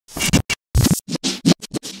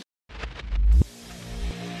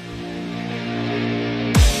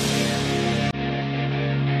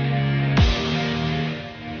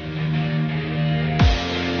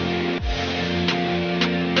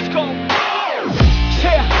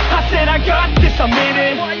said I got this, I'm in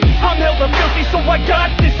it. I'm hella filthy, so I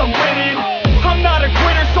got this, I'm winning. I'm not a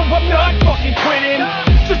quitter, so I'm not fucking quitting.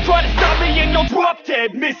 Just try to stop me and you'll drop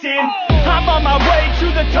dead missing. I'm on my way to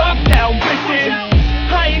the top now, listen.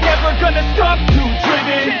 I ain't never gonna stop, too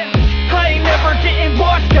driven. I ain't never getting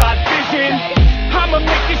lost, got vision. I'ma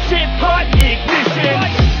make this shit hot, ignition.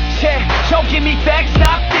 Yeah, yo, give me facts,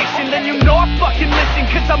 not fiction. Then you know I fucking listen,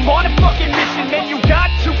 cause I'm on a fucking mission. Man, you got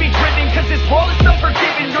to be driven, cause this world